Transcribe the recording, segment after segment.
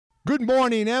Good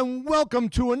morning and welcome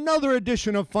to another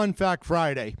edition of Fun Fact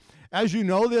Friday. As you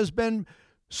know, there's been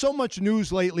so much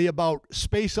news lately about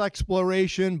space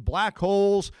exploration, black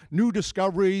holes, new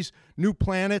discoveries, new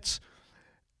planets,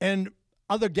 and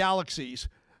other galaxies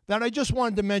that I just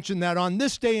wanted to mention that on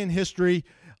this day in history,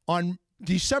 on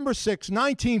December 6,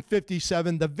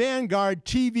 1957, the Vanguard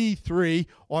TV-3,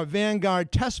 or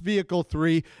Vanguard Test Vehicle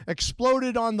 3,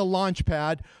 exploded on the launch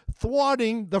pad,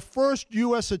 thwarting the first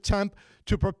U.S. attempt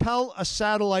to propel a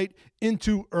satellite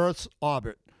into Earth's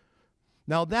orbit.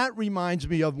 Now that reminds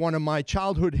me of one of my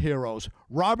childhood heroes,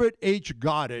 Robert H.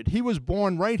 Goddard. He was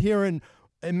born right here in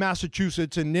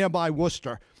Massachusetts in nearby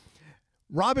Worcester.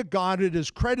 Robert Goddard is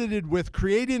credited with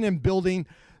creating and building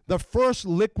the first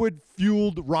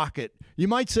liquid-fueled rocket. You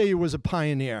might say he was a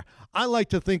pioneer. I like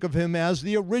to think of him as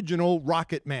the original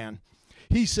rocket man.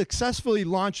 He successfully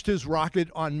launched his rocket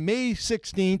on May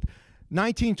 16th,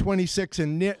 1926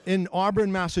 in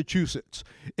Auburn, Massachusetts.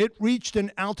 It reached an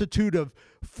altitude of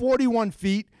 41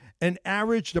 feet and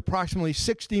averaged approximately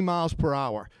 60 miles per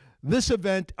hour. This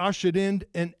event ushered in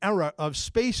an era of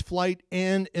space flight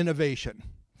and innovation.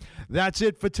 That's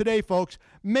it for today, folks.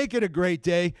 Make it a great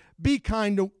day. Be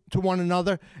kind to one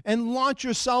another and launch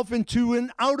yourself into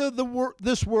an out of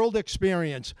this world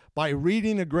experience by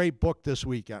reading a great book this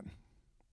weekend.